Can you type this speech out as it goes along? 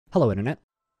Hello, Internet.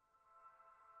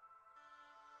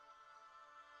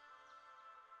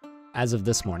 As of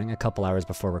this morning, a couple hours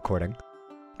before recording,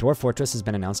 Dwarf Fortress has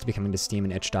been announced to be coming to Steam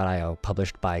and itch.io,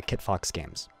 published by Kitfox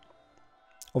Games.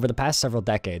 Over the past several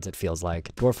decades, it feels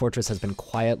like, Dwarf Fortress has been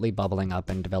quietly bubbling up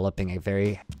and developing a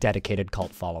very dedicated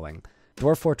cult following.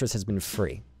 Dwarf Fortress has been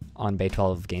free on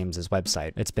Bay12 Games'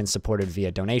 website. It's been supported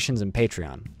via donations and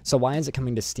Patreon. So why is it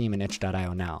coming to Steam and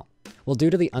itch.io now? Well, due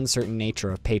to the uncertain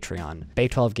nature of Patreon,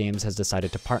 Bay12 Games has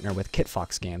decided to partner with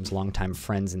Kitfox Games, longtime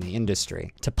friends in the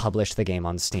industry, to publish the game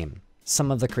on Steam.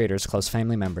 Some of the creators' close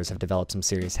family members have developed some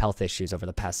serious health issues over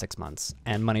the past 6 months,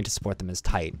 and money to support them is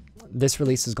tight. This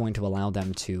release is going to allow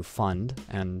them to fund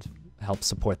and help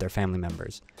support their family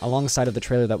members. Alongside of the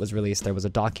trailer that was released, there was a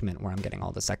document where I'm getting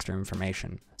all this extra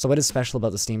information. So what is special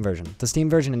about the Steam version? The Steam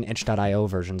version and itch.io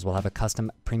versions will have a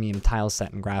custom premium tile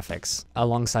set and graphics,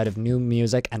 alongside of new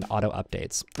music and auto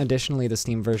updates. Additionally, the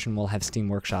Steam version will have Steam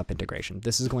Workshop integration.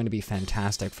 This is going to be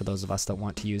fantastic for those of us that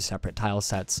want to use separate tile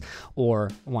sets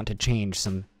or want to change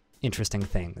some interesting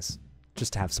things,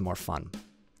 just to have some more fun.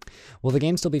 Will the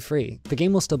game still be free? The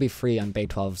game will still be free on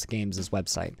Bay12 Games'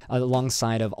 website,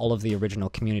 alongside of all of the original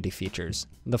community features.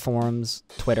 The forums,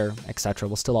 Twitter, etc.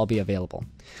 will still all be available.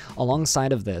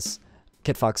 Alongside of this,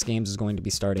 Kitfox Games is going to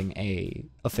be starting a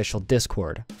official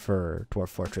Discord for Dwarf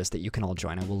Fortress that you can all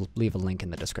join. I will leave a link in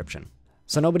the description.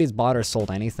 So nobody's bought or sold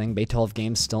anything. Bay12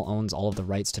 Games still owns all of the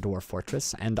rights to Dwarf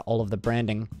Fortress and all of the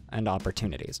branding and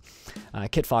opportunities.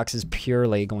 Kitfox is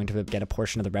purely going to get a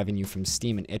portion of the revenue from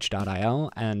Steam and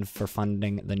itch.io and for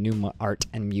funding the new art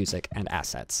and music and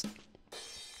assets,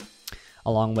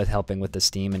 along with helping with the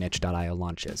Steam and itch.io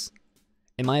launches.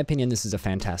 In my opinion, this is a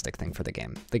fantastic thing for the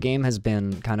game. The game has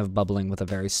been kind of bubbling with a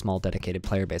very small dedicated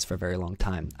player base for a very long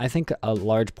time. I think a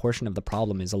large portion of the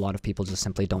problem is a lot of people just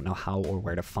simply don't know how or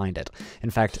where to find it. In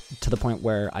fact, to the point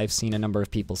where I've seen a number of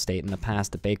people state in the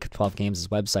past that Bay12 Games'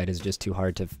 website is just too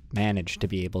hard to manage to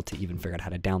be able to even figure out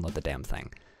how to download the damn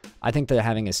thing. I think that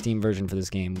having a Steam version for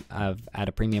this game at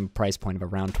a premium price point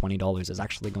of around $20 is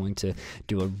actually going to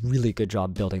do a really good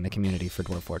job building the community for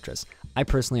Dwarf Fortress. I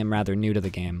personally am rather new to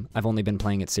the game. I've only been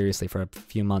playing it seriously for a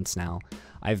few months now.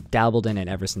 I've dabbled in it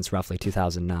ever since roughly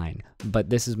 2009,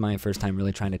 but this is my first time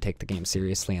really trying to take the game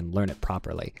seriously and learn it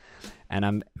properly. And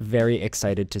I'm very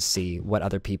excited to see what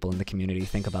other people in the community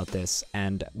think about this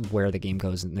and where the game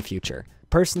goes in the future.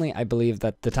 Personally, I believe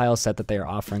that the tile set that they are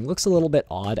offering looks a little bit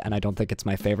odd, and I don't think it's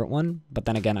my favorite one, but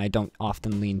then again, I don't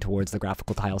often lean towards the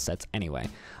graphical tile sets anyway.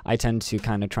 I tend to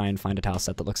kind of try and find a tile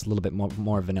set that looks a little bit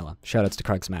more vanilla. Shoutouts to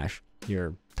Krug Smash.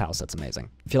 Your tile set's amazing.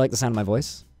 If you like the sound of my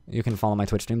voice, you can follow my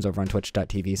Twitch streams over on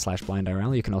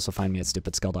twitch.tv/blindIRL. You can also find me at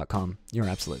stupidskull.com. You're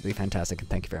absolutely fantastic, and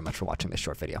thank you very much for watching this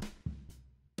short video.